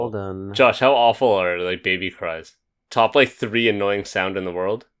done. Josh, how awful are like baby cries? Top like 3 annoying sound in the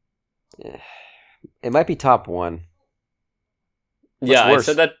world? It might be top 1. Yeah, worse?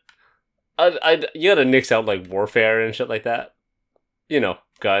 I said that. You gotta nix out like warfare and shit like that. You know,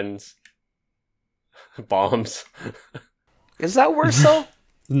 guns, bombs. Is that worse though?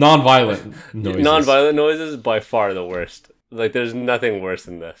 Non-violent noises. Non-violent noises by far the worst. Like, there's nothing worse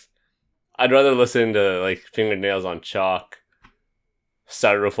than this. I'd rather listen to like fingernails on chalk,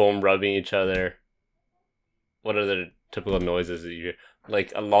 styrofoam rubbing each other. What are the typical noises that you hear?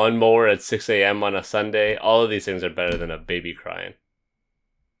 Like a lawnmower at 6 a.m. on a Sunday. All of these things are better than a baby crying.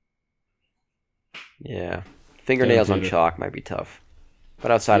 Yeah. Fingernails on chalk might be tough.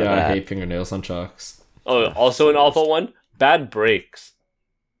 But outside of that... I hate fingernails on chalks. Oh, also an awful one? Bad brakes.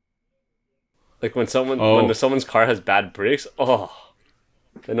 Like when someone's car has bad brakes, that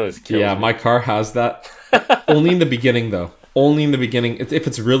noise kills me. Yeah, my car has that. Only in the beginning, though. Only in the beginning. If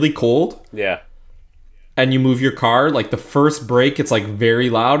it's really cold... Yeah. And you move your car, like the first brake, it's like very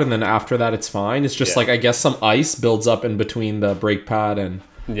loud, and then after that, it's fine. It's just like, I guess some ice builds up in between the brake pad and...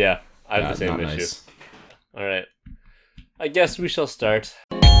 Yeah, I have the same issue. Nice. All right. I guess we shall start.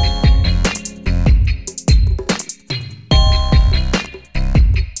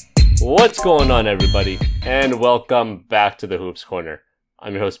 What's going on, everybody? And welcome back to the Hoops Corner.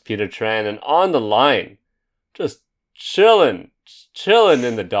 I'm your host, Peter Tran, and on the line, just chilling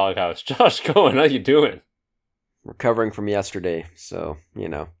in the doghouse. Josh Cohen, how you doing? Recovering from yesterday, so,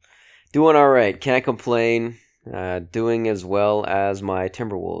 doing all right. Can't complain. Doing as well as my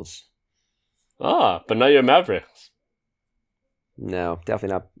Timberwolves. But not your Mavericks. No,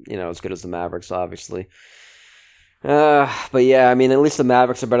 definitely not, as good as the Mavericks, obviously. But yeah, I mean, at least the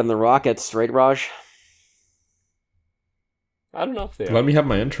Mavericks are better than the Rockets, right, Raj? I don't know if they are. Let me have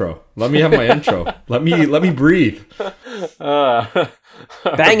my intro. Let me breathe. Banging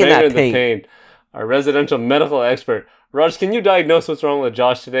that paint. Our residential medical expert. Raj, can you diagnose what's wrong with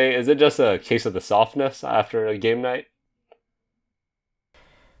Josh today? Is it just a case of the softness after a game night?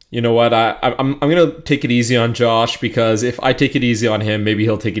 You know what? I'm gonna take it easy on Josh, because if I take it easy on him, maybe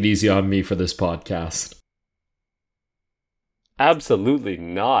he'll take it easy on me for this podcast. Absolutely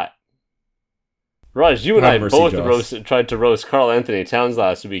not. Raj, you and I both tried to roast Karl Anthony Towns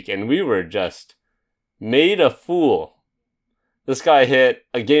last week, and we were just made a fool. This guy hit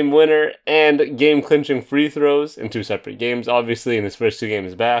a game winner and game-clinching free throws in 2 separate games, obviously, in his first 2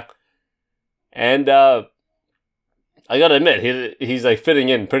 games back. And I gotta admit, he's like fitting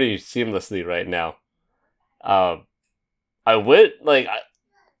in pretty seamlessly right now.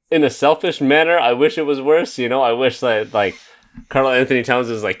 In a selfish manner, I wish it was worse. I wish that like Karl Anthony Towns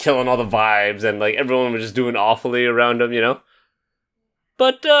is like killing all the vibes and like everyone was just doing awfully around him.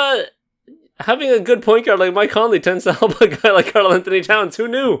 But having a good point guard like Mike Conley tends to help a guy like Karl Anthony Towns. Who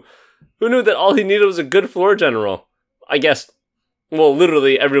knew? Who knew that all he needed was a good floor general? I guess, well,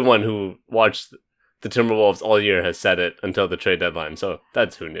 literally everyone who watched the Timberwolves all year has said it until the trade deadline. So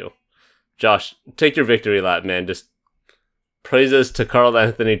that's who knew. Josh, take your victory lap, man. Just praises to Karl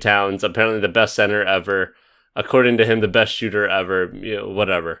Anthony Towns, apparently the best center ever. According to him, the best shooter ever.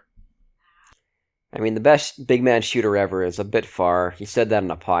 Whatever. I mean, the best big man shooter ever is a bit far. He said that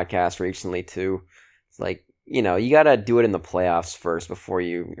in a podcast recently, too. It's like, you got to do it in the playoffs first before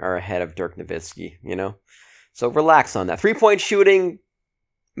you are ahead of Dirk Nowitzki, So relax on that. 3-point shooting,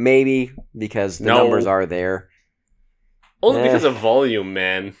 maybe, because the numbers are there. Only because of volume,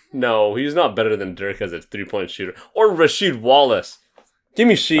 man. No, he's not better than Dirk as a 3-point shooter. Or Rasheed Wallace. Give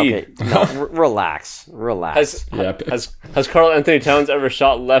me Sheed. Okay, no, relax. Has Karl Anthony Towns ever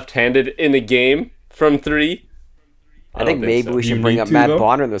shot left-handed in a game from 3? I think maybe so. We should bring up Matt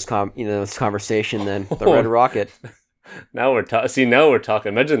Bonner in this conversation then. The Red Rocket. Now we're talking.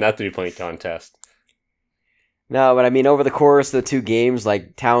 Imagine that 3-point contest. No, but I mean, over the course of the 2 games,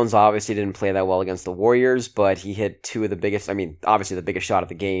 like, Towns obviously didn't play that well against the Warriors, but he hit 2 of the biggest, obviously the biggest shot of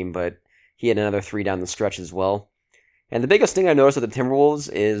the game, but he had another 3 down the stretch as well. And the biggest thing I noticed with the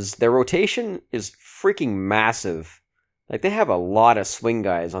Timberwolves is their rotation is freaking massive. Like, they have a lot of swing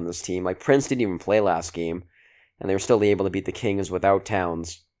guys on this team. Like, Prince didn't even play last game, and they were still able to beat the Kings without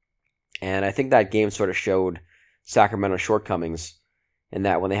Towns. And I think that game sort of showed Sacramento's shortcomings in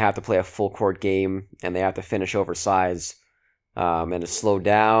that when they have to play a full-court game and they have to finish oversized and it's slowed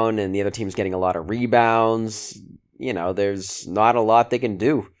down and the other team's getting a lot of rebounds, there's not a lot they can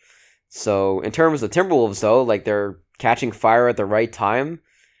do. So in terms of the Timberwolves, though, like, they're catching fire at the right time.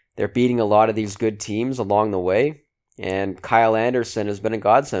 They're beating a lot of these good teams along the way. And Kyle Anderson has been a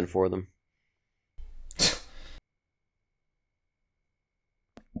godsend for them.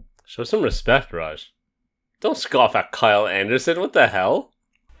 Show some respect, Raj. Don't scoff at Kyle Anderson. What the hell?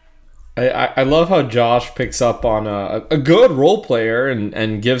 I love how Josh picks up on a good role player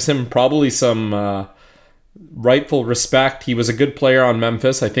and gives him probably some rightful respect. He was a good player on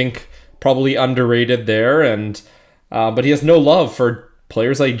Memphis. I think probably underrated there, and but he has no love for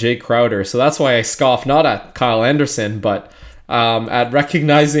players like Jay Crowder. So that's why I scoff not at Kyle Anderson, but at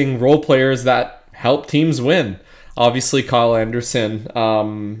recognizing role players that help teams win. Obviously, Kyle Anderson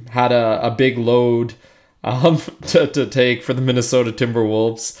had a big load to take for the Minnesota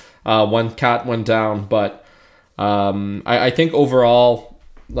Timberwolves when Cat went down. But I think overall,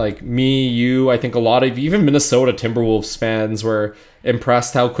 like me, you, I think a lot of even Minnesota Timberwolves fans were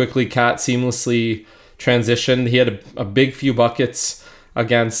impressed how quickly Cat seamlessly transitioned. He had a big few buckets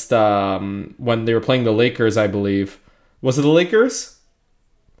against when they were playing the Lakers, I believe. Was it the Lakers?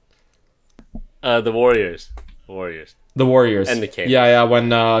 The Warriors. The Warriors. And the Kings. Yeah, when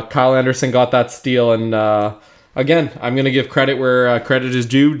Kyle Anderson got that steal. And again, I'm going to give credit where credit is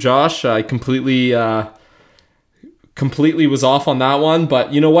due. Josh, I completely was off on that one.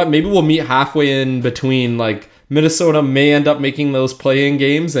 But you know what? Maybe we'll meet halfway in between. Like, Minnesota may end up making those play-in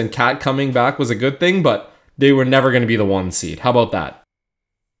games, and Cat coming back was a good thing, but they were never going to be the 1 seed. How about that?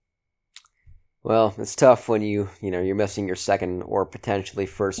 Well, it's tough when you're missing your second or potentially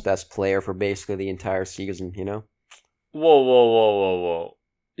first best player for basically the entire season, you know? Whoa.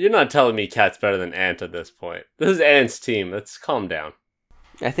 You're not telling me Cat's better than Ant at this point. This is Ant's team. Let's calm down.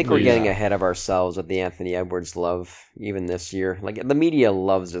 I think we're getting ahead of ourselves with the Anthony Edwards love, even this year. Like, the media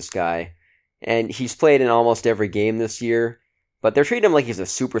loves this guy, and he's played in almost every game this year, but they're treating him like he's a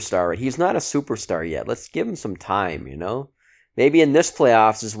superstar. Right? He's not a superstar yet. Let's give him some time, you know? Maybe in this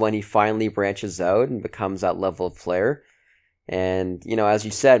playoffs is when he finally branches out and becomes that level of player. And, as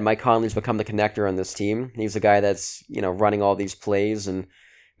you said, Mike Conley's become the connector on this team. He's the guy that's, running all these plays and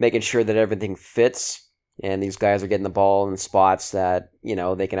making sure that everything fits. And these guys are getting the ball in spots that,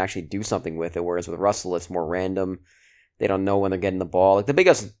 they can actually do something with it. Whereas with Russell, it's more random. They don't know when they're getting the ball. Like, the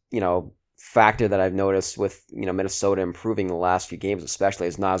biggest, factor that I've noticed with, Minnesota improving the last few games, especially,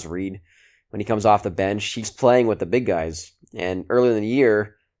 is Naz Reid. When he comes off the bench, he's playing with the big guys. And earlier in the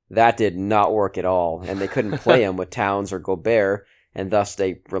year, that did not work at all. And they couldn't play him with Towns or Gobert, and thus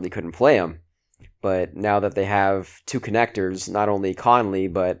they really couldn't play him. But now that they have two connectors, not only Conley,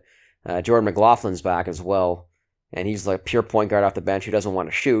 but Jordan McLaughlin's back as well. And he's like pure point guard off the bench who doesn't want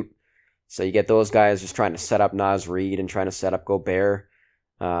to shoot. So you get those guys just trying to set up Naz Reid and trying to set up Gobert.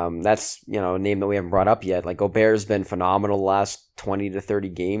 That's, a name that we haven't brought up yet. Like, Gobert's been phenomenal the last 20 to 30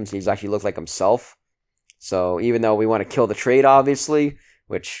 games. He's actually looked like himself. So even though we want to kill the trade, obviously,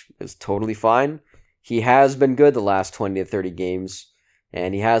 which is totally fine, he has been good the last 20 to 30 games,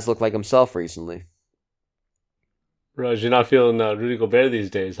 and he has looked like himself recently. Raj, you're not feeling Rudy Gobert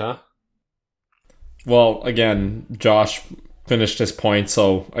these days, huh? Well, again, Josh finished his point.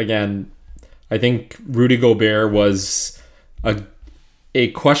 So, again, I think Rudy Gobert was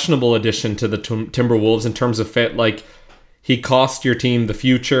a questionable addition to the Timberwolves in terms of fit. Like, he cost your team the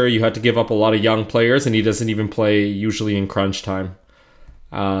future. You had to give up a lot of young players, and he doesn't even play usually in crunch time.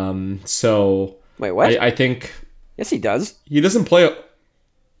 So wait, what? I think yes, he does. He doesn't play.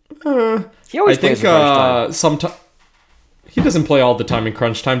 He always plays in crunch time. He doesn't play all the time in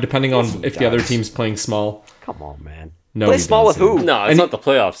crunch time, depending Yes, on if the other team's playing small. Come on, man. No, play he small with doesn't. who? No, it's not the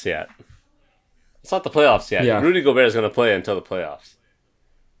playoffs yet. It's not the playoffs yet. Yeah. Rudy Gobert is going to play until the playoffs.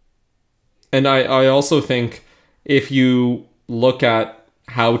 And I also think if you look at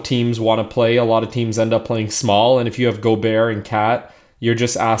how teams want to play, a lot of teams end up playing small. And if you have Gobert and Cat, you're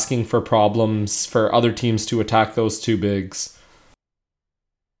just asking for problems for other teams to attack those two bigs.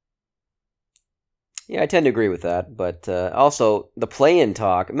 Yeah, I tend to agree with that. But also, the play-in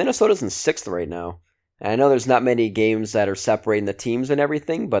talk, Minnesota's in 6th right now. And I know there's not many games that are separating the teams and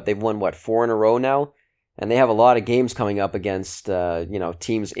everything, but they've won, 4 in a row now? And they have a lot of games coming up against,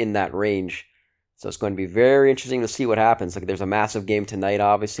 teams in that range. So it's going to be very interesting to see what happens. Like, there's a massive game tonight,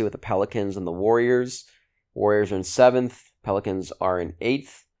 obviously, with the Pelicans and the Warriors. Warriors are in 7th. Pelicans are in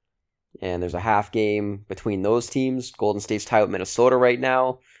 8th. And there's a half game between those teams. Golden State's tied with Minnesota right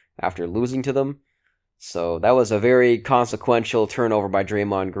now after losing to them. So that was a very consequential turnover by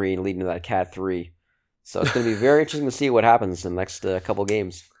Draymond Green leading to that Cat 3. So it's going to be very interesting to see what happens in the next couple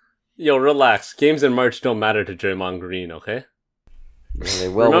games. Yo, relax. Games in March don't matter to Draymond Green, okay? Yeah, they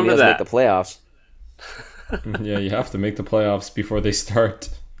will when he doesn't make the playoffs. Yeah, you have to make the playoffs before they start.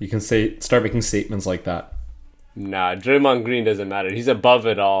 You can start making statements like that. Nah, Draymond Green doesn't matter. He's above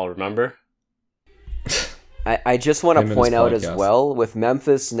it all, remember? I just want to point out as well, with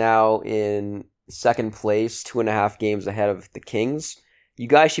Memphis now in second place, 2.5 games ahead of the Kings, you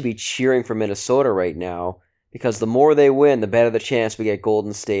guys should be cheering for Minnesota right now Because the more they win, the better the chance we get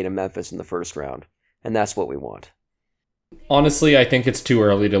Golden State and Memphis in the first round. And that's what we want. Honestly, I think it's too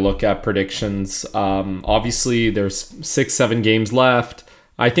early to look at predictions. Obviously, there's 6-7 games left.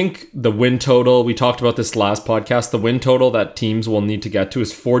 I think the win total, we talked about this last podcast, the win total that teams will need to get to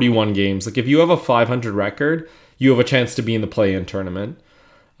is 41 games. Like, if you have a 500 record, you have a chance to be in the play-in tournament.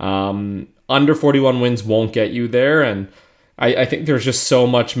 Under 41 wins won't get you there, and I think there's just so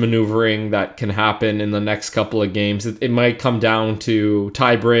much maneuvering that can happen in the next couple of games. It might come down to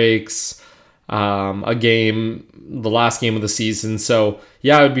tie breaks, a game, the last game of the season. So,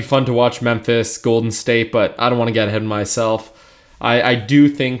 yeah, it would be fun to watch Memphis, Golden State, but I don't want to get ahead of myself. I do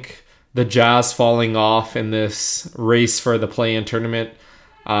think the Jazz falling off in this race for the play-in tournament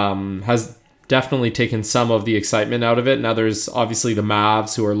has definitely taken some of the excitement out of it. Now there's obviously the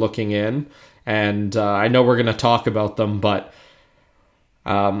Mavs who are looking in, and I know we're going to talk about them, but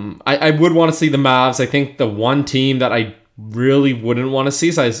I would want to see the Mavs. I think the one team that I really wouldn't want to see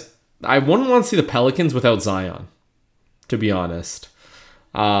is I wouldn't want to see the Pelicans without Zion, to be honest.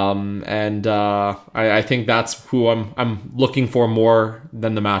 I think that's who I'm looking for more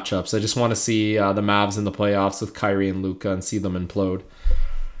than the matchups. I just want to see the Mavs in the playoffs with Kyrie and Luka and see them implode.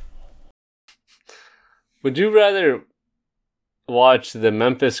 Would you rather watch the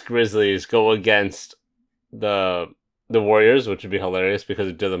Memphis Grizzlies go against the Warriors, which would be hilarious because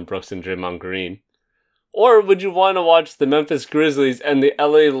of Dillon Brooks and Draymond Green? Or would you want to watch the Memphis Grizzlies and the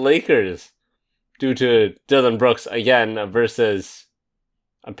LA Lakers due to Dillon Brooks again versus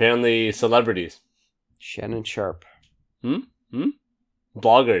apparently celebrities? Shannon Sharp.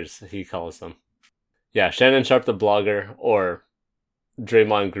 Bloggers, he calls them. Yeah, Shannon Sharp the blogger or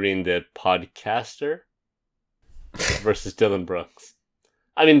Draymond Green the podcaster versus Dillon Brooks.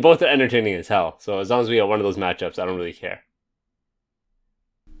 I mean, both are entertaining as hell. So as long as we get one of those matchups, I don't really care.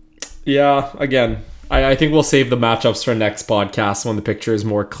 Yeah, again, I think we'll save the matchups for next podcast when the picture is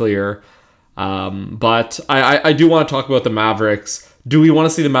more clear. But I do want to talk about the Mavericks. Do we want to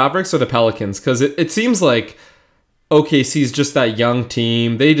see the Mavericks or the Pelicans? Because it seems like OKC is just that young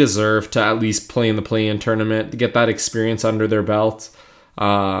team. They deserve to at least play in the play-in tournament to get that experience under their belt.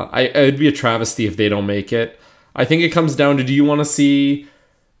 It would be a travesty if they don't make it. I think it comes down to, do you want to see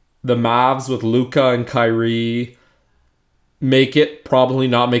the Mavs with Luka and Kyrie make it, probably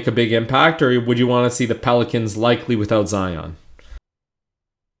not make a big impact, or would you want to see the Pelicans likely without Zion?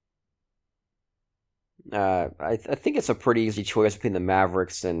 I think it's a pretty easy choice between the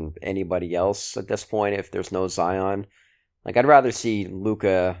Mavericks and anybody else at this point if there's no Zion. Like, I'd rather see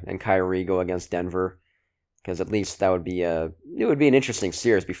Luka and Kyrie go against Denver, because at least it would be an interesting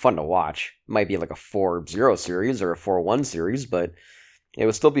series. It'd be fun to watch. It might be like a 4-0 series or a 4-1 series, but it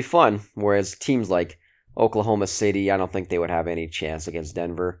would still be fun. Whereas teams like Oklahoma City, I don't think they would have any chance against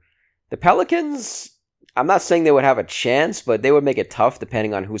Denver. The Pelicans, I'm not saying they would have a chance, but they would make it tough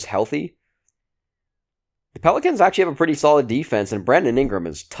depending on who's healthy. The Pelicans actually have a pretty solid defense, and Brandon Ingram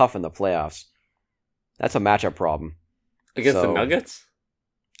is tough in the playoffs. That's a matchup problem. Against the Nuggets?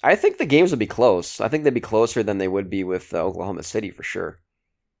 I think the games would be close. I think they'd be closer than they would be with Oklahoma City for sure.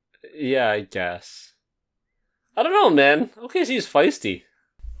 Yeah, I guess. I don't know, man. OKC's feisty.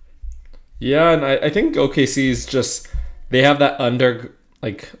 Yeah, and I think OKC's just, they have that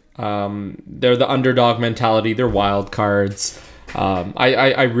they're the underdog mentality. They're wild cards.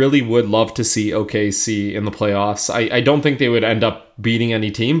 I really would love to see OKC in the playoffs. I don't think they would end up beating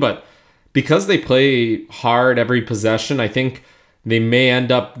any team, but because they play hard every possession, I think they may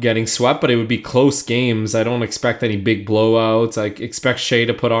end up getting swept, but it would be close games. I don't expect any big blowouts. I expect Shea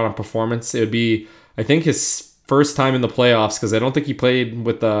to put on a performance. It would be, I think, his first time in the playoffs, because I don't think he played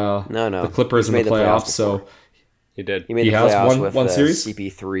with the Clippers in the playoffs. So he did. He made the playoffs with one series?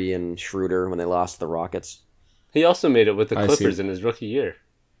 CP3 and Schroeder when they lost to the Rockets. He also made it with the Clippers in his rookie year.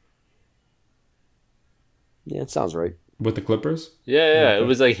 Yeah, it sounds right. With the Clippers? Yeah. Okay. It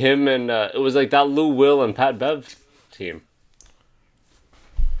was like him and it was like that Lou Will and Pat Bev team.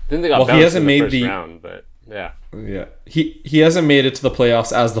 Then they got bounced he hasn't in the first round, but yeah. Yeah. He hasn't made it to the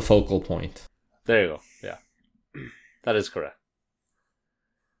playoffs as the focal point. There you go. Yeah. That is correct.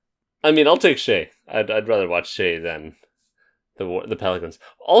 I mean, I'll take Shea. I'd rather watch Shea than the Pelicans.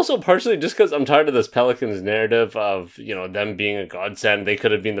 Also, partially just because I'm tired of this Pelicans narrative of, them being a godsend. They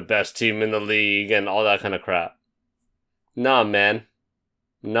could have been the best team in the league and all that kind of crap. Nah, man.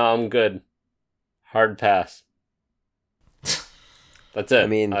 Nah, I'm good. Hard pass. That's it. I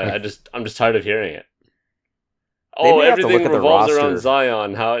mean, I'm just tired of hearing it. Oh, everything revolves around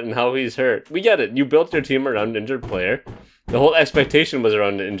Zion, how he's hurt. We get it. You built your team around an injured player. The whole expectation was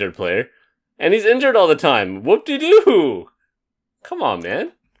around an injured player. And he's injured all the time. Whoop-de-doo! Come on,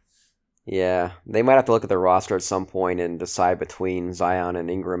 man. Yeah, they might have to look at their roster at some point and decide between Zion and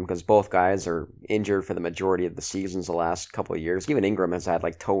Ingram because both guys are injured for the majority of the seasons the last couple of years. Even Ingram has had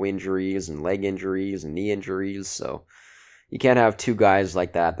like toe injuries and leg injuries and knee injuries, so you can't have two guys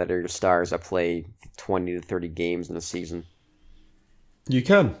like that are your stars that play 20 to 30 games in a season. You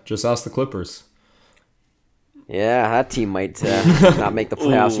can. Just ask the Clippers. Yeah, that team might not make the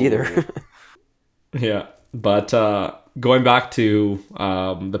playoffs either. Yeah, but going back to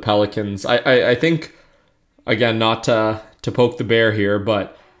the Pelicans, I think, again, not to poke the bear here,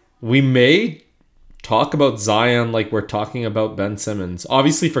 but we may talk about Zion like we're talking about Ben Simmons.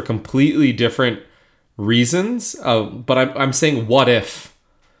 Obviously for completely different reasons, but I'm saying what if?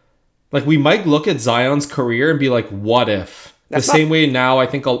 Like, we might look at Zion's career and be like, what if? Same way now, I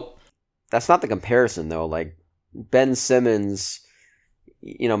think That's not the comparison, though. Like, Ben Simmons,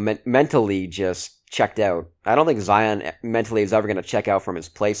 mentally just checked out. I don't think Zion mentally is ever going to check out from his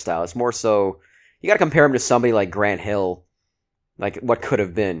play style. It's more so, you got to compare him to somebody like Grant Hill, like what could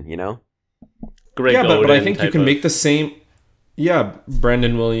have been, Greg yeah, but I think you can of... make the same. Yeah,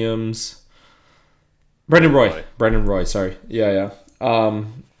 Brendan Roy. Sorry. Yeah.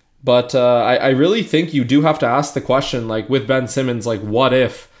 But I really think you do have to ask the question, like with Ben Simmons, like what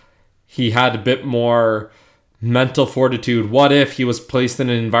if he had a bit more mental fortitude? What if he was placed in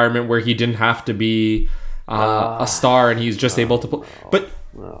an environment where he didn't have to be a star and he's just able to play? But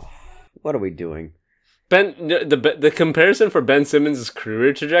what are we doing? The comparison for Ben Simmons'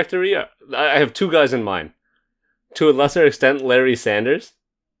 career trajectory, I have two guys in mind. To a lesser extent, Larry Sanders.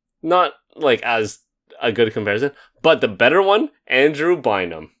 Not like as a good comparison, but the better one, Andrew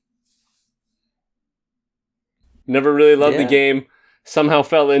Bynum. Never really loved the game. Somehow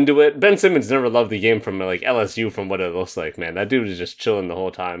fell into it. Ben Simmons never loved the game from like LSU from what it looks like, man. That dude is just chilling the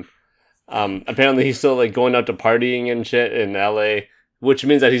whole time. Apparently he's still like going out to partying and shit in LA, which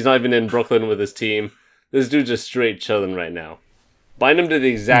means that he's not even in Brooklyn with his team. This dude's just straight chilling right now. Bynum did the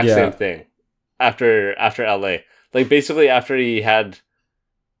exact same thing after LA. Like basically after he had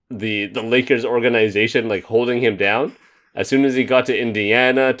the Lakers organization like holding him down, as soon as he got to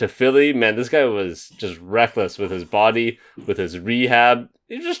Indiana, to Philly, man, this guy was just reckless with his body, with his rehab.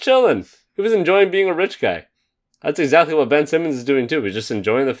 He was just chilling. He was enjoying being a rich guy. That's exactly what Ben Simmons is doing too. He's just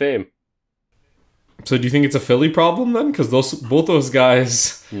enjoying the fame. So do you think it's a Philly problem then? Because both those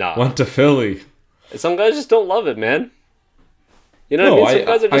guys went to Philly. Some guys just don't love it, man. You know what I mean?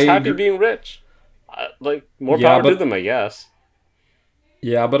 Some guys are just happy being rich. More power to them, I guess.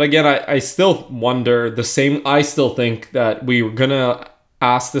 Yeah, but again, I still wonder the same. I still think that we're gonna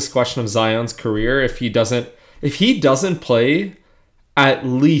ask this question of Zion's career if he doesn't play at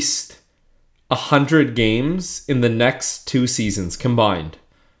least 100 games in the next 2 seasons combined.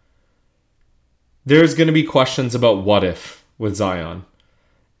 There's gonna be questions about what if with Zion,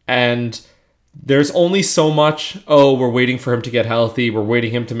 and there's only so much. Oh, we're waiting for him to get healthy. We're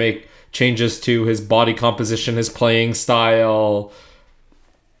waiting him to make changes to his body composition, his playing style.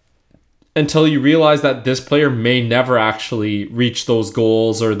 Until you realize that this player may never actually reach those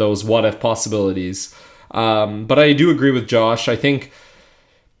goals or those what-if possibilities. But I do agree with Josh. I think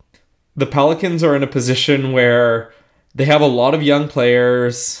the Pelicans are in a position where they have a lot of young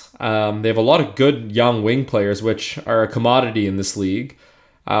players. They have a lot of good young wing players, which are a commodity in this league.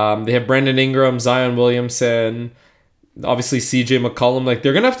 They have Brandon Ingram, Zion Williamson, obviously CJ McCollum. Like,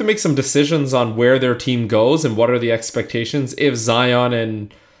 they're going to have to make some decisions on where their team goes and what are the expectations if Zion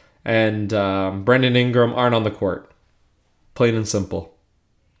and Brandon Ingram aren't on the court. Plain and simple.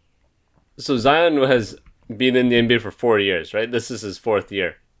 So Zion has been in the NBA for 4 years, right? This is his 4th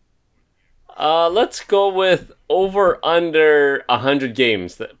year. Let's go with over under 100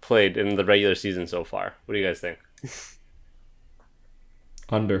 games that played in the regular season so far. What do you guys think?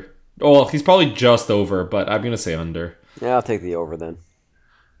 Under. Well, he's probably just over, but I'm going to say under. Yeah, I'll take the over then.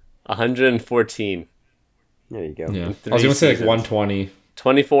 114. There you go. Yeah. I was going to say like 120.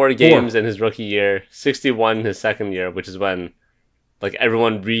 24 games in his rookie year, 61 his second year, which is when like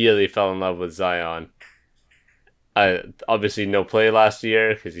everyone really fell in love with Zion. Obviously no play last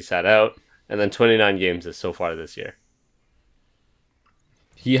year because he sat out, and then 29 games so far this year.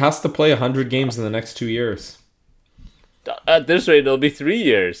 He has to play 100 games in the next 2 years. At this rate, it'll be 3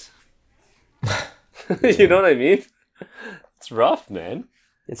 years. You know what I mean? It's rough, man.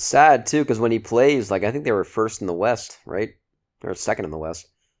 It's sad too because when he plays, like I think they were first in the West, right? Or second in the West.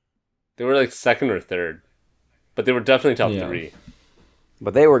 They were like second or third. But they were definitely top 3.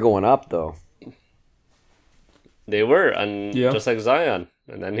 But they were going up, though. They were, and just like Zion.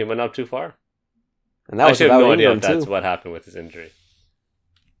 And then he went up too far. And that was I have no idea if that's what happened with his injury.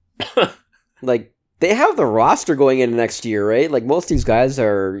 Like, they have the roster going into next year, right? Like most of these guys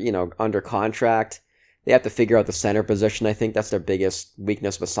are, under contract. They have to figure out the center position. I think that's their biggest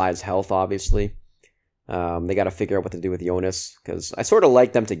weakness besides health, obviously. They got to figure out what to do with Jonas because I sort of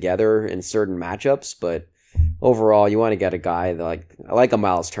like them together in certain matchups, but overall, you want to get a guy that I like a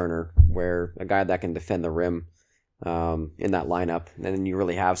Miles Turner, where a guy that can defend the rim in that lineup, and then you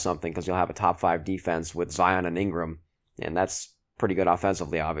really have something because you'll have a top 5 defense with Zion and Ingram, and that's pretty good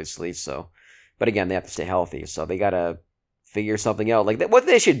offensively, obviously. So, but again, they have to stay healthy, so they got to figure something out. What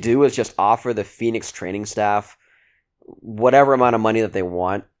they should do is just offer the Phoenix training staff whatever amount of money that they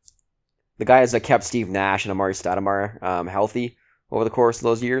want. The guys that kept Steve Nash and Amari Stoudemire healthy over the course of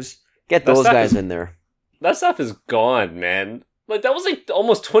those years, get those guys in there. That stuff is gone, man. Like, that was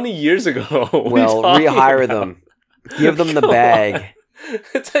almost 20 years ago. Well, rehire them. Give them the bag. On.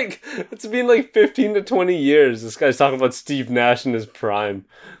 It's been 15 to 20 years. This guy's talking about Steve Nash in his prime.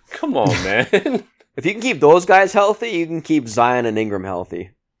 Come on, man. If you can keep those guys healthy, you can keep Zion and Ingram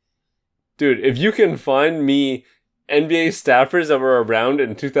healthy. Dude, if you can find me NBA staffers that were around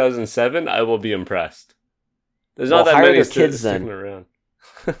in 2007, I will be impressed. There's not that many kids sticking around.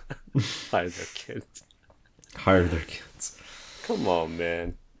 Hire their kids. Hire their kids. Come on,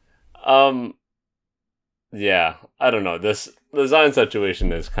 man. Yeah, I don't know. The Zion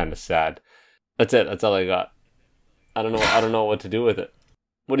situation is kind of sad. That's it. That's all I got. I don't know what to do with it.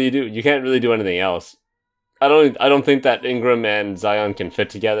 What do? You can't really do anything else. I don't think that Ingram and Zion can fit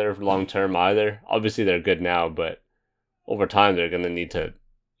together long term either. Obviously, they're good now, but over time they're going to need to.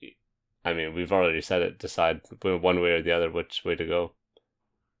 I mean, we've already said it. Decide one way or the other which way to go.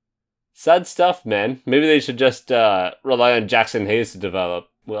 Sad stuff, man. Maybe they should just rely on Jackson Hayes to develop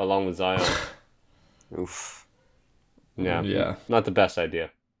along with Zion. Oof. Yeah. Not the best idea.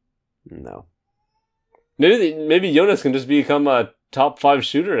 No. Maybe Jonas can just become a top 5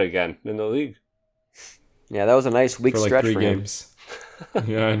 shooter again in the league. Yeah, that was a nice week stretch 3 for him. games.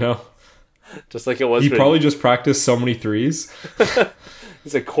 Yeah, I know. Just like it was. He probably just practiced so many threes.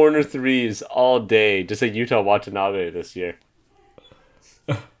 It's like corner threes all day, just like Utah Watanabe this year.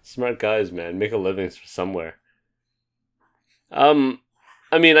 Smart guys, man. Make a living somewhere. I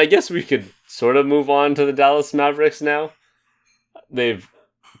mean, I guess we could sort of move on to the Dallas Mavericks now. They've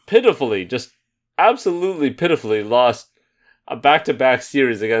absolutely pitifully lost a back-to-back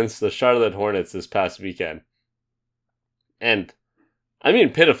series against the Charlotte Hornets this past weekend. And I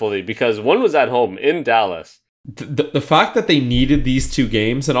mean pitifully because one was at home in Dallas. The fact that they needed these 2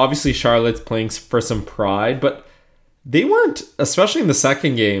 games, and obviously Charlotte's playing for some pride, but they weren't, especially in the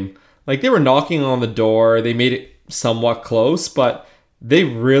second game, they were knocking on the door. They made it somewhat close, but they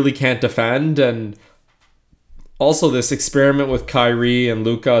really can't defend. And also this experiment with Kyrie and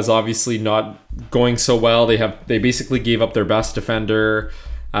Luka is obviously not going so well. They basically gave up their best defender,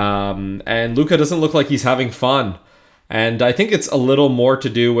 and Luka doesn't look like he's having fun. And I think it's a little more to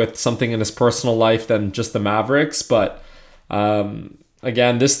do with something in his personal life than just the Mavericks. But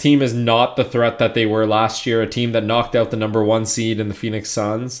again, this team is not the threat that they were last year, a team that knocked out the number 1 seed in the Phoenix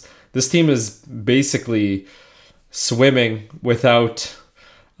Suns. This team is basically swimming without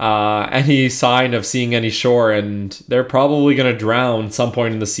any sign of seeing any shore, and they're probably going to drown at some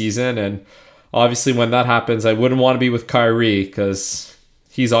point in the season. And obviously when that happens, I wouldn't want to be with Kyrie because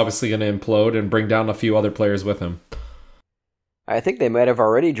he's obviously going to implode and bring down a few other players with him. I think they might have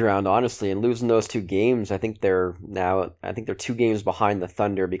already drowned, honestly, and losing those 2 games. I think they're 2 games behind the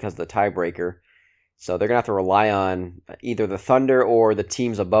Thunder because of the tiebreaker. So they're going to have to rely on either the Thunder or the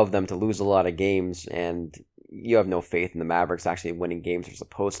teams above them to lose a lot of games, and you have no faith in the Mavericks actually winning games they're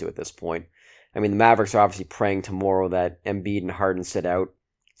supposed to at this point. I mean, the Mavericks are obviously praying tomorrow that Embiid and Harden sit out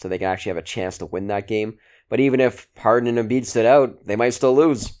so they can actually have a chance to win that game. But even if Harden and Embiid sit out, they might still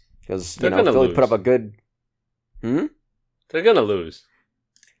lose because Philly put up a good... They're going to lose.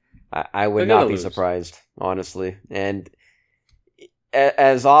 I would not be surprised, honestly. And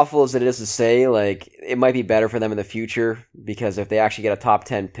as awful as it is to say, it might be better for them in the future because if they actually get a top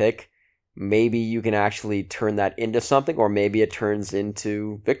 10 pick, maybe you can actually turn that into something, or maybe it turns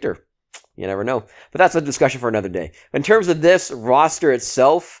into Victor. You never know. But that's a discussion for another day. In terms of this roster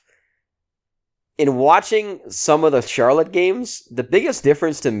itself, in watching some of the Charlotte games, the biggest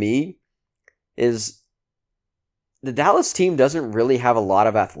difference to me is the Dallas team doesn't really have a lot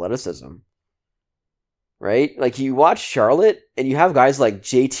of athleticism. Right? You watch Charlotte, and you have guys like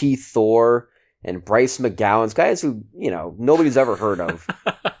JT Thor and Bryce McGowan's guys who, nobody's ever heard of.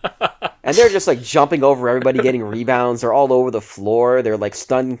 And they're just jumping over everybody, getting rebounds. They're all over the floor. They're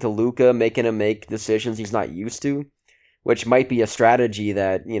stunning to Luka, making him make decisions he's not used to, which might be a strategy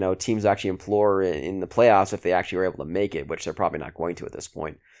that, teams actually employ in the playoffs if they actually are able to make it, which they're probably not going to at this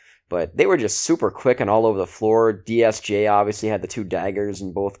point. But they were just super quick and all over the floor. DSJ obviously had the 2 daggers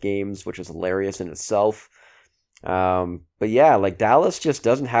in both games, which was hilarious in itself. But yeah, like Dallas just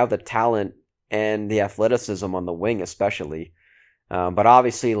doesn't have the talent and the athleticism on the wing, especially. But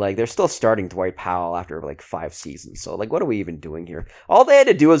obviously, like, they're still starting Dwight Powell after like 5 seasons. So, like, what are we even doing here? All they had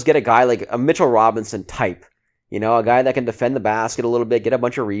to do was get a guy like a Mitchell Robinson type. You know, a guy that can defend the basket a little bit, get a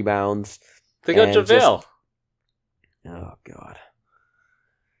bunch of rebounds. They got JaVale. Oh, God.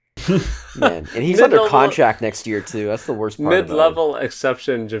 Man, and he's under contract next year, too. That's the worst part. Mid-level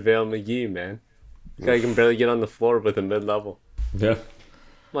exception, JaVale McGee, man. The guy can barely get on the floor with a mid-level. Yeah.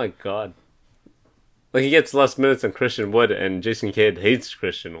 My God. Like, he gets less minutes than Christian Wood, and Jason Kidd hates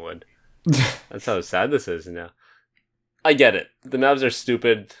Christian Wood. That's how sad this is now. I get it. The Mavs are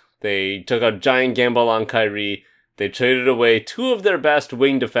stupid. They took a giant gamble on Kyrie. They traded away 2 of their best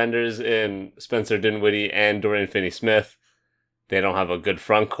wing defenders in Spencer Dinwiddie and Dorian Finney-Smith. They don't have a good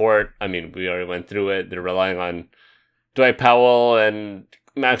front court. I mean, we already went through it. They're relying on Dwight Powell and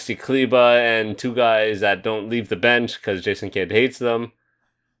Maxi Kleber and 2 guys that don't leave the bench because Jason Kidd hates them.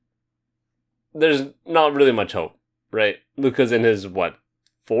 There's not really much hope, right? Luka's in his,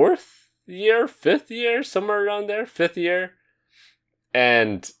 4th year? 5th year? Somewhere around there? 5th year?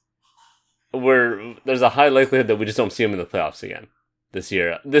 And there's a high likelihood that we just don't see him in the playoffs again. This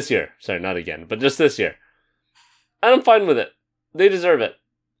year. Sorry, not again, but just this year. And I'm fine with it. They deserve it.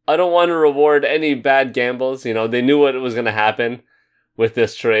 I don't want to reward any bad gambles. You know, they knew what was going to happen with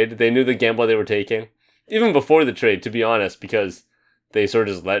this trade. They knew the gamble they were taking. Even before the trade, to be honest, because they sort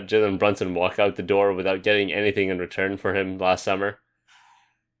of just let Jalen Brunson walk out the door without getting anything in return for him last summer.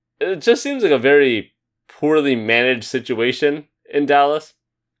 It just seems like a very poorly managed situation in Dallas.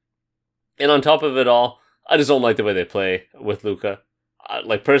 And on top of it all, I just don't like the way they play with Luka.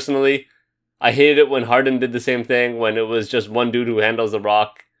 Like, personally, I hated it when Harden did the same thing, when it was just one dude who handles the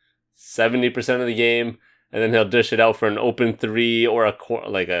rock 70% of the game, and then he'll dish it out for an open 3 or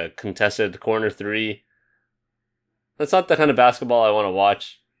a contested corner 3. That's not the kind of basketball I want to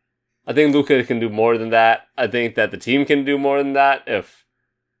watch. I think Luka can do more than that. I think that the team can do more than that if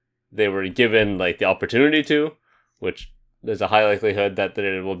they were given like the opportunity to, which there's a high likelihood that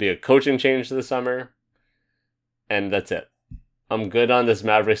there will be a coaching change this summer. And that's it. I'm good on this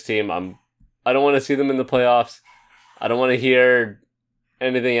Mavericks team. I don't want to see them in the playoffs. I don't want to hear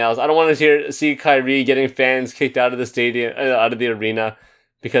anything else. I don't want to see Kyrie getting fans kicked out of the stadium, out of the arena,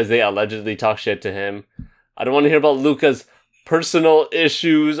 because they allegedly talk shit to him. I don't want to hear about Luka's personal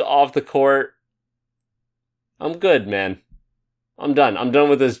issues off the court. I'm good, man. I'm done. I'm done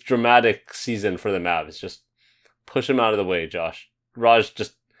with this dramatic season for the Mavs. Just push them out of the way, Josh. Raj,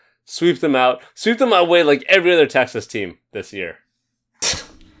 just sweep them out. Sweep them away like every other Texas team this year.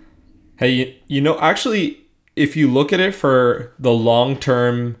 Hey, actually, if you look at it for the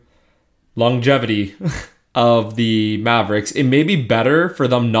long-term longevity of the Mavericks, it may be better for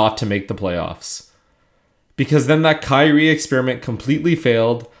them not to make the playoffs. Because then that Kyrie experiment completely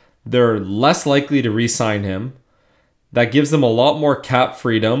failed. They're less likely to re-sign him. That gives them a lot more cap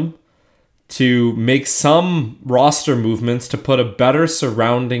freedom to make some roster movements to put a better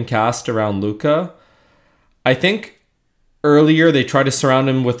surrounding cast around Luka. I think earlier they tried to surround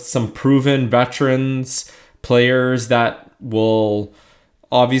him with some proven veterans, players that will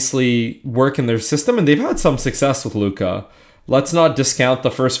obviously work in their system, and they've had some success with Luka. Let's not discount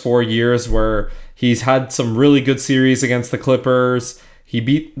the first 4 years where he's had some really good series against the Clippers. He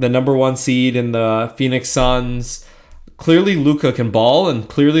beat the number 1 seed in the Phoenix Suns. Clearly Luka can ball, and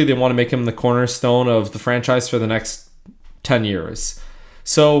clearly they want to make him the cornerstone of the franchise for the next 10 years.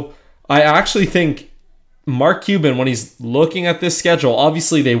 So I actually think Mark Cuban, when he's looking at this schedule,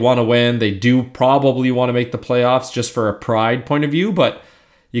 obviously they want to win. They do probably want to make the playoffs just for a pride point of view, but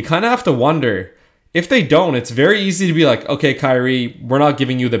you kind of have to wonder, if they don't, it's very easy to be like, okay, Kyrie, we're not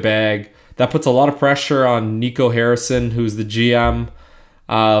giving you the bag. That puts a lot of pressure on Nico Harrison, who's the GM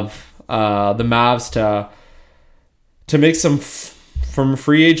of the Mavs, to make some from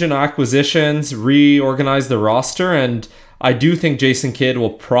free agent acquisitions, reorganize the roster, and I do think Jason Kidd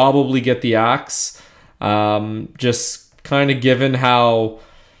will probably get the axe. Just kind of given how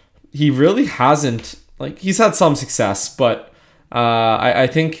he really hasn't, like, he's had some success, but I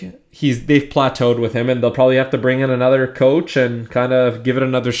think they've plateaued with him, and they'll probably have to bring in another coach and kind of give it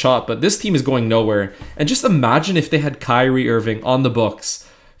another shot. But this team is going nowhere. And just imagine if they had Kyrie Irving on the books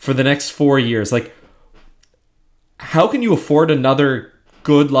for the next 4 years. Like, how can you afford another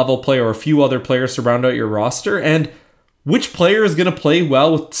good level player or a few other players to round out your roster? And which player is going to play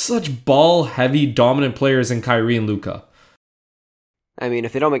well with such ball-heavy, dominant players in Kyrie and Luka? I mean,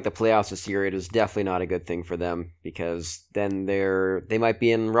 if they don't make the playoffs this year, it is definitely not a good thing for them because then they might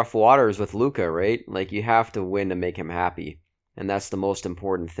be in rough waters with Luka, right? Like you have to win to make him happy, and that's the most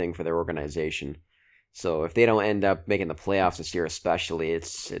important thing for their organization. So if they don't end up making the playoffs this year, especially,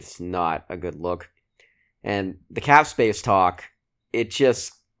 it's not a good look. And the cap space talk, it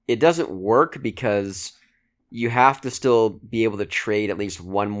doesn't work because you have to still be able to trade at least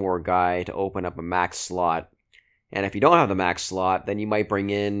one more guy to open up a max slot. And if you don't have the max slot, then you might bring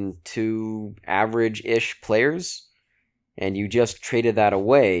in 2 average-ish players, and you just traded that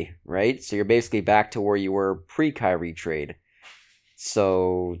away, right? So you're basically back to where you were pre-Kyrie trade.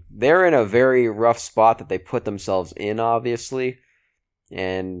 So they're in a very rough spot that they put themselves in, obviously,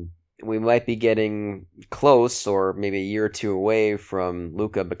 and we might be getting close, or maybe a year or 2 away from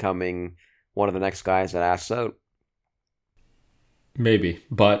Luka becoming one of the next guys that asks out. Maybe,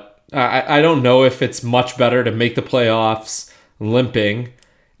 but I don't know if it's much better to make the playoffs limping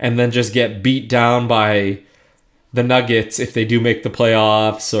and then just get beat down by the Nuggets if they do make the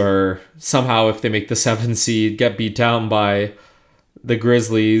playoffs, or somehow if they make the 7th seed, get beat down by the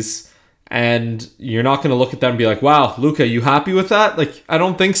Grizzlies. And you're not going to look at them and be like, wow, Luka, you happy with that? Like, I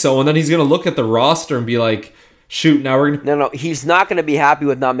don't think so. And then he's going to look at the roster and be like, shoot, now we're going to... No, he's not going to be happy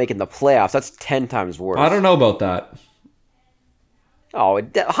with not making the playoffs. That's 10 times worse. I don't know about that. Oh,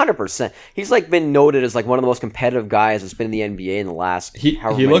 100%. He's like been noted as like one of the most competitive guys that's been in the NBA in the last. He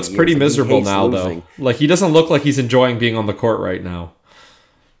looks pretty miserable now, though. Like he doesn't look like he's enjoying being on the court right now.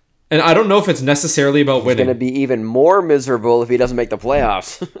 And I don't know if it's necessarily about winning. He's going to be even more miserable if he doesn't make the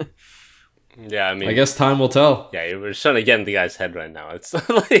playoffs. Yeah, I mean, I guess time will tell. Yeah, we're trying to get in the guy's head right now. It's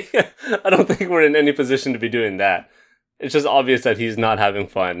like I don't think we're in any position to be doing that. It's just obvious that he's not having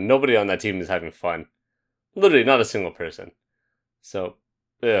fun. Nobody on that team is having fun. Literally, not a single person. So,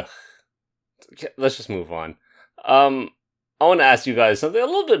 let's just move on. I want to ask you guys something a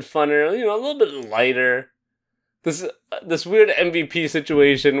little bit funner, a little bit lighter. This weird MVP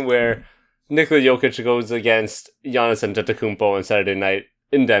situation where Nikola Jokic goes against Giannis Antetokounmpo on Saturday night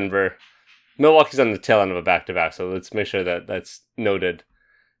in Denver. Milwaukee's on the tail end of a back-to-back, so let's make sure that that's noted.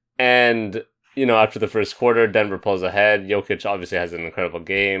 And, after the first quarter, Denver pulls ahead. Jokic obviously has an incredible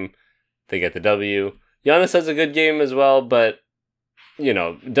game. They get the W. Giannis has a good game as well, but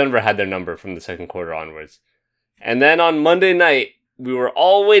Denver had their number from the second quarter onwards. And then on Monday night, we were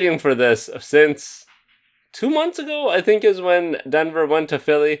all waiting for this since 2 months ago, I think is when Denver went to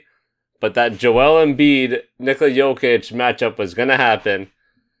Philly. But that Joel Embiid, Nikola Jokic matchup was going to happen.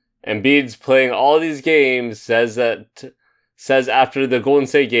 Embiid's playing all these games, says after the Golden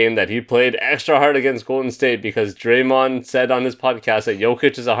State game that he played extra hard against Golden State because Draymond said on his podcast that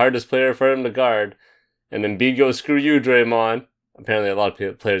Jokic is the hardest player for him to guard. And Embiid goes, screw you, Draymond. Apparently a lot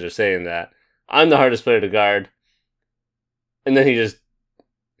of players are saying that. I'm the hardest player to guard. And then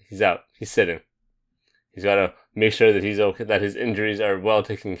he's out. He's sitting. He's got to make sure that he's okay, that his injuries are well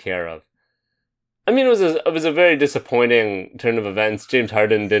taken care of. I mean, it was a very disappointing turn of events. James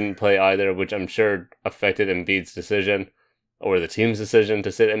Harden didn't play either, which I'm sure affected Embiid's decision, or the team's decision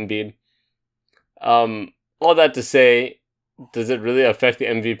to sit Embiid. All that to say, does it really affect the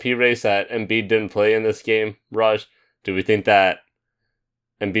MVP race that Embiid didn't play in this game, Raj? Do we think that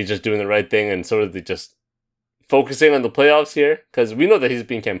Embiid's just doing the right thing and sort of just focusing on the playoffs here? Because we know that he's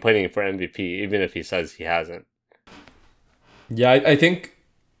been campaigning for MVP, even if he says he hasn't. Yeah, I think...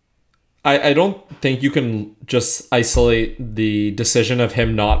 I don't think you can just isolate the decision of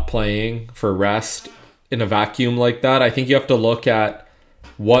him not playing for rest in a vacuum like that. I think you have to look at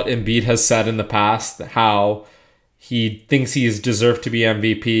what Embiid has said in the past, how he thinks he's deserved to be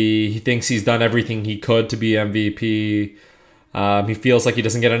MVP. He thinks he's done everything he could to be MVP. He feels like he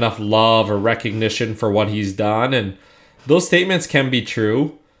doesn't get enough love or recognition for what he's done. And those statements can be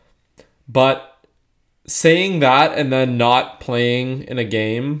true. But saying that and then not playing in a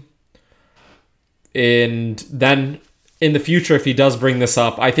game... And then in the future, if he does bring this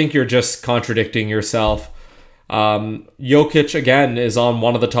up, I think you're just contradicting yourself. Jokic, again, is on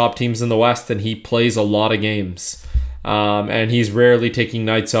one of the top teams in the West, and he plays a lot of games. And he's rarely taking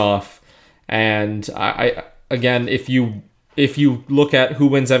nights off. And I again, if you look at who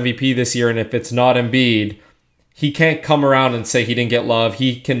wins MVP this year, and if it's not Embiid, he can't come around and say he didn't get love.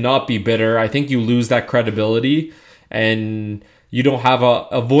 He cannot be bitter. I think you lose that credibility, and you don't have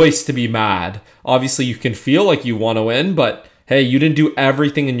a voice to be mad. Obviously, you can feel like you want to win, but hey, you didn't do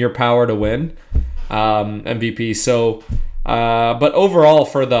everything in your power to win MVP. So, but overall,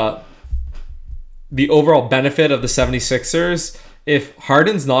 for the overall benefit of the 76ers, if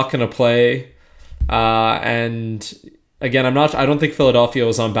Harden's not going to play, and again, I don't think Philadelphia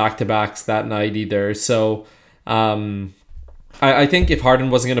was on back-to-backs that night either. So, I think if Harden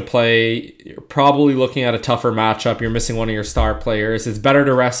wasn't going to play, you're probably looking at a tougher matchup. You're missing one of your star players. It's better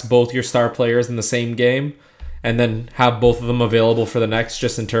to rest both your star players in the same game and then have both of them available for the next,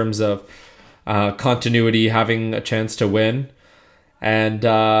 just in terms of continuity, having a chance to win. And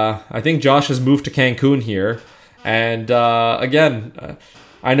I think Josh has moved to Cancun here. And again,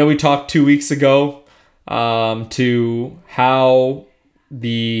 I know we talked 2 weeks ago to how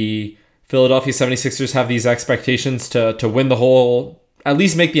the Philadelphia 76ers have these expectations to win the whole, at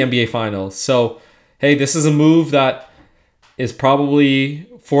least make the NBA Finals. So, hey, this is a move that is probably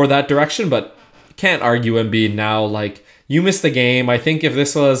for that direction, but can't argue Embiid now. Like, you missed the game. I think if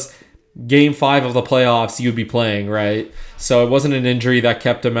this was game 5 of the playoffs, you'd be playing, right? So it wasn't an injury that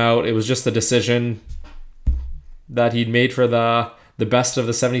kept him out. It was just a decision that he'd made for the best of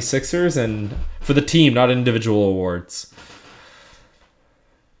the 76ers and for the team, not individual awards.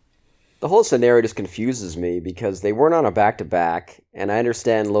 The whole scenario just confuses me because they weren't on a back-to-back, and I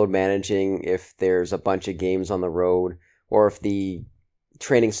understand load managing if there's a bunch of games on the road, or if the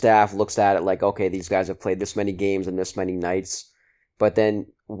training staff looks at it like, okay, these guys have played this many games and this many nights, but then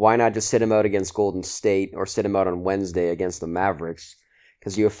why not just sit him out against Golden State or sit him out on Wednesday against the Mavericks?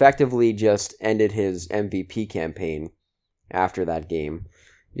 Because you effectively just ended his MVP campaign after that game.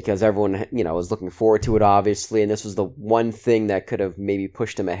 Because everyone, was looking forward to it, obviously, and this was the one thing that could have maybe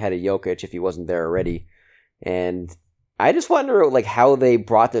pushed him ahead of Jokic if he wasn't there already. And I just wonder, how they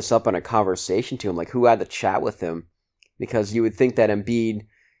brought this up in a conversation to him, who had the chat with him, because you would think that Embiid,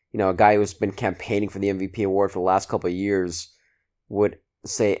 a guy who's been campaigning for the MVP award for the last couple of years, would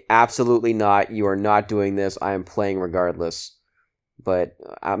say, absolutely not, you are not doing this, I am playing regardless. But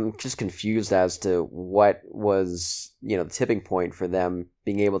I'm just confused as to what was, the tipping point for them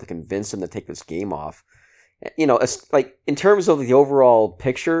being able to convince him to take this game off. In terms of the overall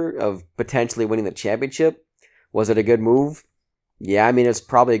picture of potentially winning the championship, was it a good move? Yeah, it's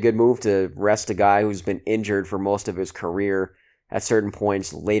probably a good move to rest a guy who's been injured for most of his career at certain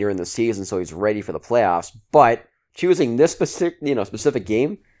points later in the season, so he's ready for the playoffs. But choosing this specific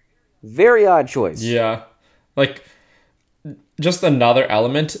game, very odd choice. Yeah, just another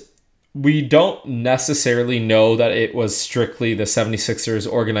element, we don't necessarily know that it was strictly the 76ers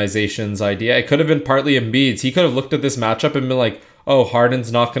organization's idea. It could have been partly Embiid's. He could have looked at this matchup and been like, oh,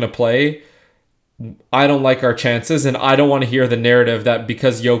 Harden's not going to play. I don't like our chances, and I don't want to hear the narrative that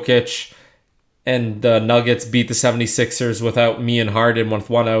because Jokic and the Nuggets beat the 76ers without me and Harden, with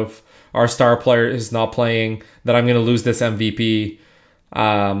one of our star players not playing, that I'm going to lose this MVP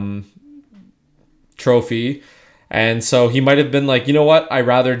trophy. And so he might have been like, you know what? I'd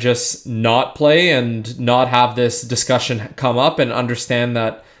rather just not play and not have this discussion come up and understand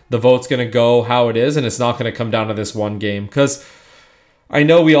that the vote's going to go how it is and it's not going to come down to this one game. Because I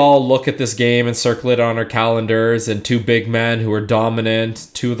know we all look at this game and circle it on our calendars, and two big men who are dominant,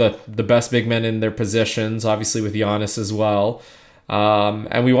 two of the best big men in their positions, obviously with Giannis as well.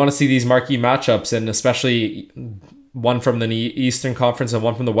 And we want to see these marquee matchups, and especially one from the Eastern Conference and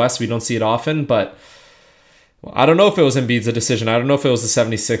one from the West. We don't see it often, but I don't know if it was Embiid's decision. I don't know if it was the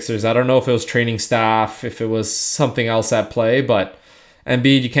 76ers. I don't know if it was training staff, if it was something else at play. But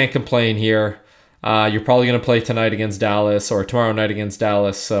Embiid, you can't complain here. You're probably going to play tonight against Dallas or tomorrow night against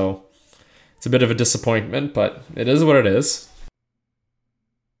Dallas. So it's a bit of a disappointment, but it is what it is.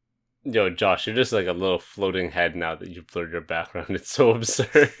 Yo, Josh, you're just like a little floating head now that you blurred your background. It's so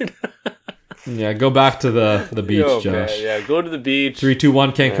absurd. Yeah, go back to the beach, Josh. Man, yeah, go to the beach. 3, 2,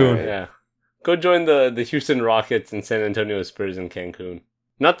 1, Cancun. Yeah. Go join the Houston Rockets and San Antonio Spurs in Cancun.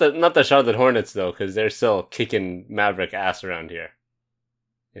 Not the Charlotte Hornets, though, because they're still kicking Maverick ass around here.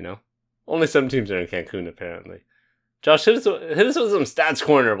 Only some teams are in Cancun, apparently. Josh, hit us with some stats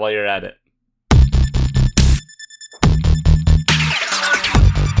corner while you're at it.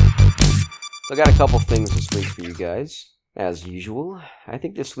 So I got a couple things this week for you guys, as usual. I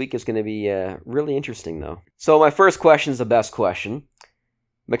think this week is going to be really interesting, though. So my first question is the best question.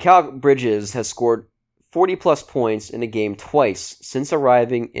 Mikal Bridges has scored 40-plus points in a game twice since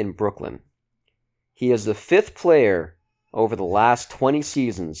arriving in Brooklyn. He is the 5th player over the last 20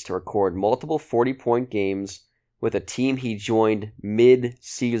 seasons to record multiple 40-point games with a team he joined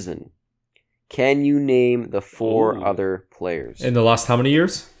mid-season. Can you name the 4 other players? In the last how many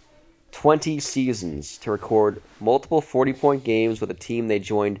years? 20 seasons to record multiple 40-point games with a team they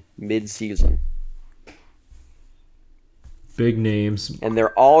joined mid-season. Big names. And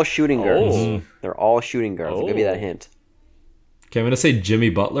they're all shooting guards. They're all shooting guards. I'll give you that hint. Okay, I'm going to say Jimmy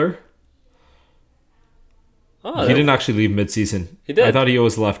Butler. Oh, he didn't actually leave mid-season. He did. I thought he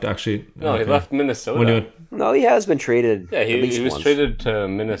always left, actually. No, he left Minnesota. No, he has been traded. Yeah, at least he was once. traded to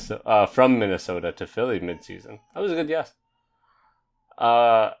Minnesota from Minnesota to Philly mid-season. That was a good guess.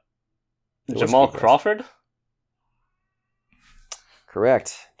 Jamal Crawford?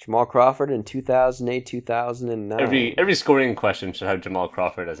 Correct. Jamal Crawford in 2008, 2009. Every scoring question should have Jamal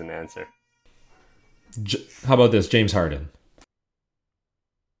Crawford as an answer. How about this? James Harden.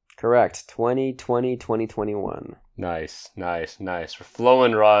 Correct. 2020, 2021. Nice. We're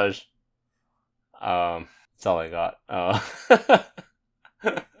flowing, Raj. That's all I got.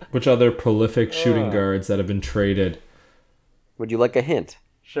 Which other prolific shooting guards that have been traded? Would you like a hint?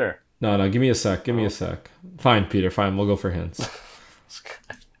 Sure. No, give me a sec. Fine, Peter, fine. We'll go for hints.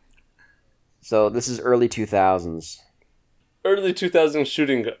 So this is early 2000s. Early 2000s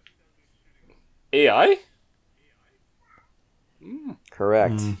shooting. AI?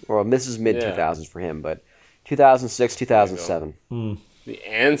 Correct. Well, this is mid 2000s for him, but 2006, 2007. The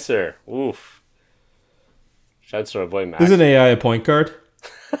answer. Oof. Shouts to our boy Max. Isn't AI a point guard?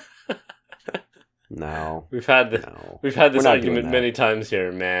 No. We've had this argument many times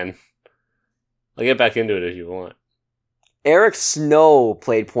here, man. I'll get back into it if you want. Eric Snow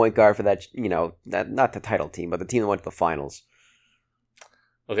played point guard for that, not the title team, but the team that went to the finals.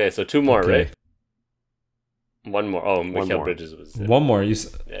 Okay, so two more, right? One more. Oh, Mikal Bridges was it. One more.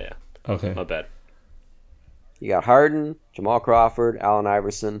 Yeah. Okay. My bad. You got Harden, Jamal Crawford, Allen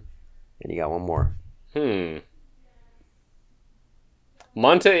Iverson, and you got one more.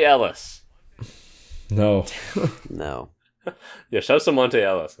 Monte Ellis. No. No. Yeah, shout out to Monte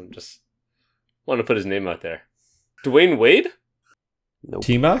Ellis. I'm just want to put his name out there. Dwayne Wade? Nope.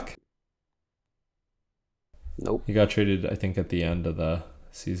 T-Mac? Nope. He got traded, I think, at the end of the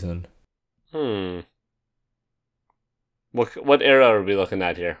season. What era are we looking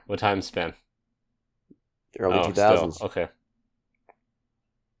at here? What time span? Early 2000s. Still. Okay.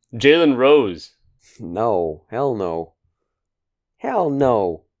 Jalen Rose. No. Hell no. Hell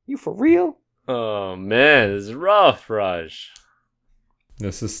no. You for real? Oh man, this is rough, Raj.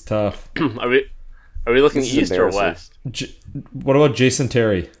 This is tough. Are we looking east or west? What about Jason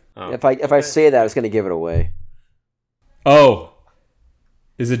Terry? Oh. If I say that, it's going to give it away. Oh.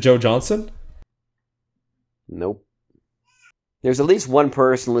 Is it Joe Johnson? Nope. There's at least one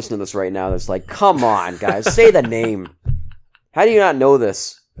person listening to this right now that's like, come on, guys, say the name. How do you not know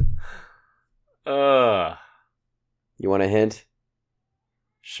this? You want a hint?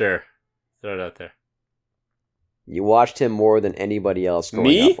 Sure. Throw it out there. You watched him more than anybody else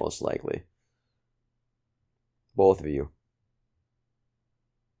growing up, most likely. Both of you.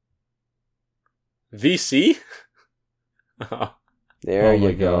 VC? There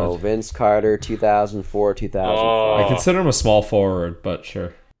you go. God. Vince Carter, 2004, 2005. I consider him a small forward, but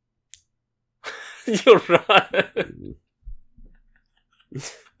sure. You're right.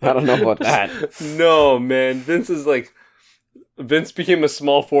 I don't know about that. No, man. Vince became a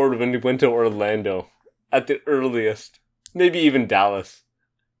small forward when he went to Orlando. At the earliest. Maybe even Dallas.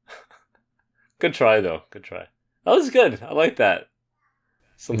 Good try, though. Good try. That was good. I like that.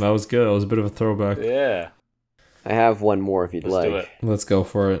 That was good. It was a bit of a throwback. Yeah. I have one more if you'd like. Do it. Let's go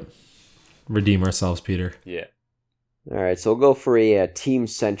for it. Redeem ourselves, Peter. Yeah. All right, so we'll go for a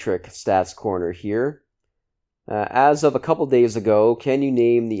team-centric stats corner here. As of a couple days ago, can you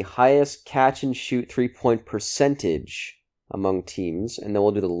name the highest catch-and-shoot three-point percentage among teams? And then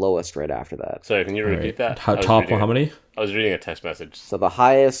we'll do the lowest right after that. Sorry, can you repeat that? How many? I was reading a text message. So the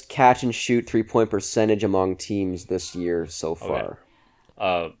highest catch-and-shoot three-point percentage among teams this year so far.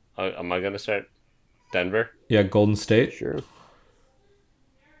 Okay. Am I going to start? Denver? Yeah, Golden State. Sure.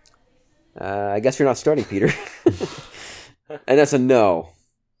 I guess you're not starting, Peter. And that's a no.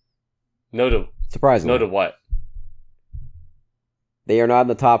 No to... Surprisingly. No to what? They are not in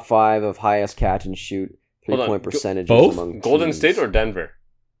the top 5 of highest catch and shoot three-point percentages both? among teams. Golden State or Denver?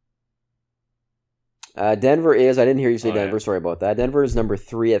 Denver is... I didn't hear you say Denver. Yeah. Sorry about that. Denver is number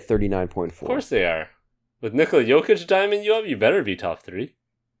 3 at 39.4. Of course they are. With Nikola Jokic diamond you up, you better be top 3.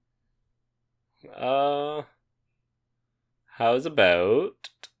 How's about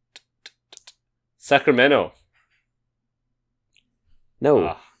Sacramento?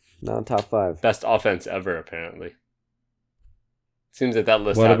 No, not in top 5. Best offense ever, apparently. Seems that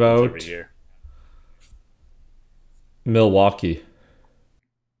list what happens about every year. Milwaukee?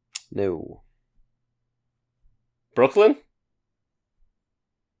 No. Brooklyn?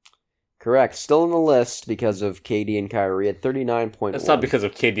 Correct. Still on the list because of KD and Kyrie at 39.1. It's not because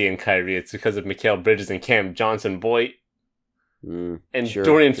of KD and Kyrie. It's because of Mikal Bridges and Cam Johnson, boy. And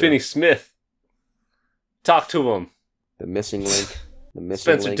Dorian Finney-Smith. Talk to him. The missing link.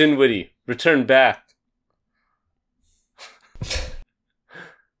 Spencer Dinwiddie. Return back.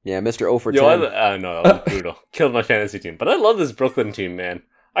 Yeah, Mr. 0 for 10. No, that was brutal. Killed my fantasy team. But I love this Brooklyn team, man.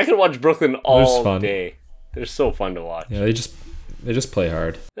 I could watch Brooklyn all day. They're so fun to watch. Yeah, They just play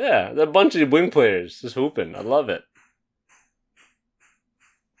hard. Yeah, they're a bunch of wing players just hooping. I love it.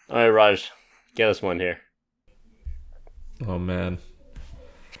 All right, Raj, get us one here. Oh man,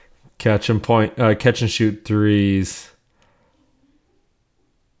 catch and shoot threes.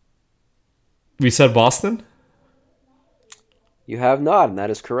 We said Boston? You have not, and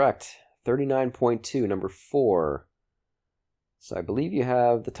that is correct. 39.2, number 4. So I believe you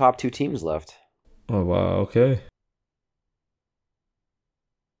have the top 2 teams left. Oh wow, okay.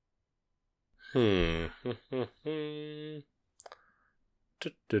 Why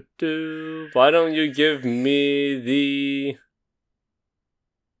don't you give me the...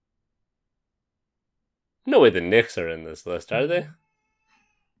 No way the Knicks are in this list, are they?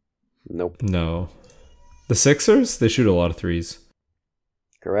 Nope. No. The Sixers? They shoot a lot of threes.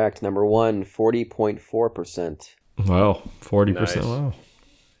 Correct. Number 1, 40.4%. Wow, 40%. Nice. Wow.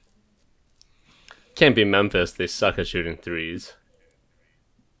 Can't be Memphis. They suck at shooting threes.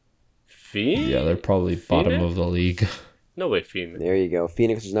 Phoenix? Yeah, they're probably bottom of the league. No way, Phoenix. There you go.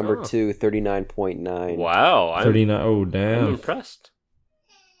 Phoenix is number 2, 39.9. Wow. 39. Oh, damn. I'm impressed.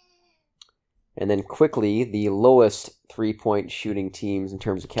 And then quickly, the lowest 3-point shooting teams in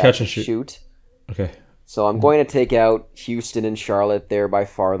terms of catch and shoot. Okay. So I'm going to take out Houston and Charlotte. They're by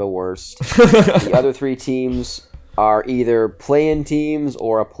far the worst. The other 3 teams are either play-in teams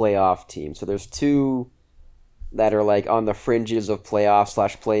or a playoff team. So there's 2 that are like on the fringes of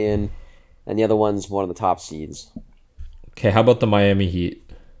playoff / play-in, and the other one's one of the top seeds. Okay, how about the Miami Heat?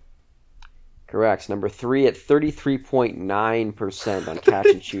 Correct. Number 3 at 33.9% on catch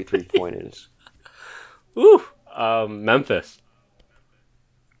and shoot 3-pointers. Ooh. Memphis.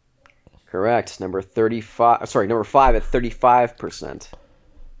 Correct. Number 5 at 35%.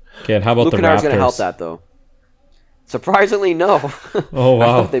 Okay, and how about Luke the Kennard's Raptors? going to help that, though. Surprisingly, no. Oh, wow. I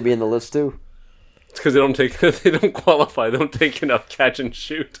thought they'd be in the list, too. It's because they don't qualify. They don't take enough catch and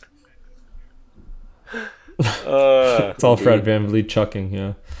shoot. It's all Fred VanVleet chucking,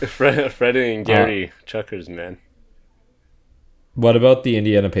 yeah. Freddie and Gary chuckers, man. What about the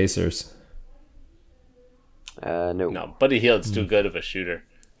Indiana Pacers? No. No, Buddy Hield's too good of a shooter.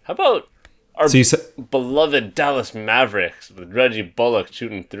 How about our beloved Dallas Mavericks with Reggie Bullock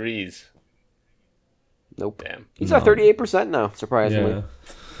shooting threes? Nope. Damn. He's at 38% now, surprisingly. Yeah.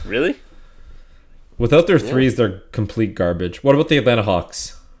 Really? Without their threes, they're complete garbage. What about the Atlanta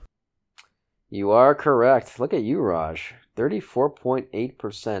Hawks? You are correct. Look at you, Raj.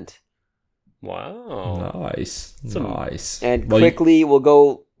 34.8%. Wow. Nice. Nice. And quickly, we'll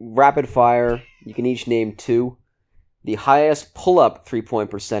go rapid fire. You can each name 2. The highest pull-up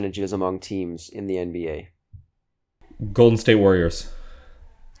 3-point percentages among teams in the NBA. Golden State Warriors.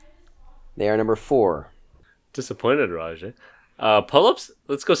 They are number 4. Disappointed, Raj. Pull-ups?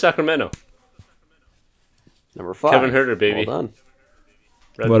 Let's go Sacramento. Number 5. Kevin Huerter, baby. Well done.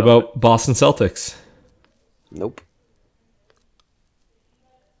 What about Boston Celtics? Nope.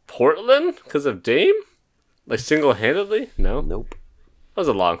 Portland? Because of Dame? Like single-handedly? No? Nope. That was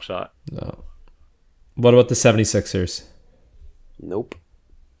a long shot. No. What about the 76ers? Nope.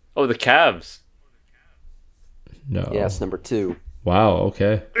 Oh, the Cavs. No. Yes, number 2. Wow,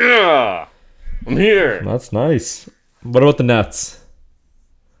 okay. Yeah, I'm here. That's nice. What about the Nets?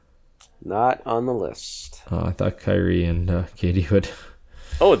 Not on the list. Oh, I thought Kyrie and Katie would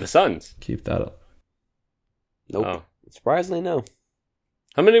Oh, the Suns. keep that up. Nope. Oh. Surprisingly, no.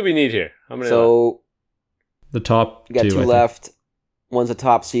 How many do we need here? How many left? So, The top you got 2, 2 I think. left. One's a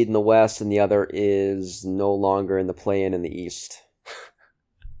top seed in the West, and the other is no longer in the play-in in the East.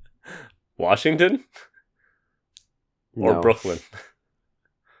 Washington? Or No. Brooklyn?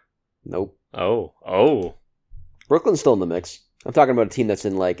 Nope. Oh. Brooklyn's still in the mix. I'm talking about a team that's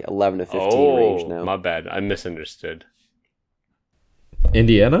in like 11 to 15 range now. My bad. I misunderstood.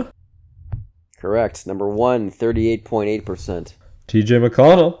 Indiana? Correct. Number 1, 38.8%. TJ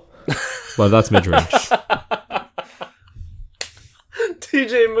McConnell. Well, that's mid-range.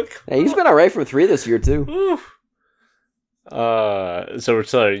 TJ McConnell. Hey, he's been alright from 3 this year, too. So we're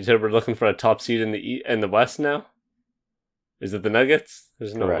sorry. You said we're looking for a top seed in the West now. Is it the Nuggets?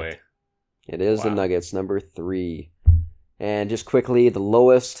 There's no Correct. way. It is the Wow. Nuggets, number 3. And just quickly, the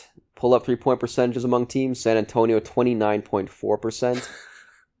lowest pull-up 3-point percentages among teams, San Antonio, 29.4%.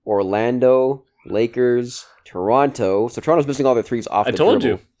 Orlando, Lakers, Toronto. So Toronto's missing all their threes off I the told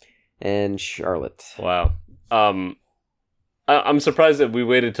dribble. you. And Charlotte. Wow. I'm surprised that we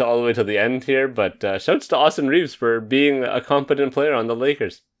waited all the way till the end here, but shouts to Austin Reeves for being a competent player on the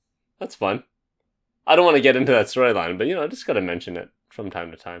Lakers. That's fun. I don't want to get into that storyline, but I just got to mention it from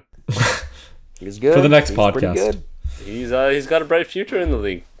time to time. He's good. For the next He's podcast. pretty good. He's got a bright future in the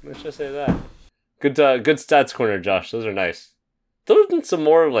league. Let's just say that. Good stats corner, Josh. Those are nice. Those been some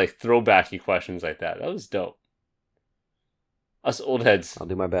more like throwbacky questions like that. That was dope. Us old heads. I'll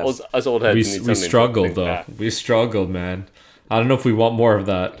do my best. Us old heads. need We something to struggled think though. back. We struggled, man. I don't know if we want more of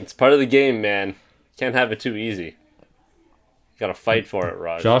that. It's part of the game, man. Can't have it too easy. You gotta fight for it,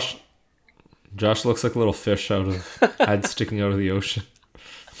 Raj. Josh looks like a little fish out of head sticking out of the ocean.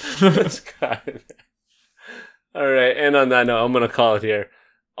 This guy. All right, and on that note, I'm gonna call it here.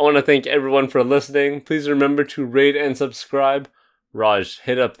 I want to thank everyone for listening. Please remember to rate and subscribe. Raj,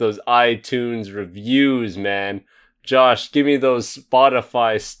 hit up those iTunes reviews, man. Josh, give me those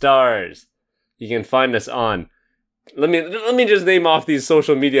Spotify stars. You can find us on. Let me just name off these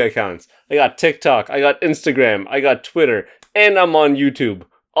social media accounts. I got TikTok, I got Instagram, I got Twitter, and I'm on YouTube.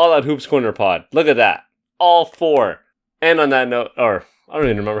 All at Hoops Corner Pod. Look at that. All 4. And on that note, or I don't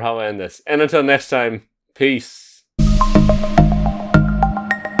even remember how I end this. And until next time, peace.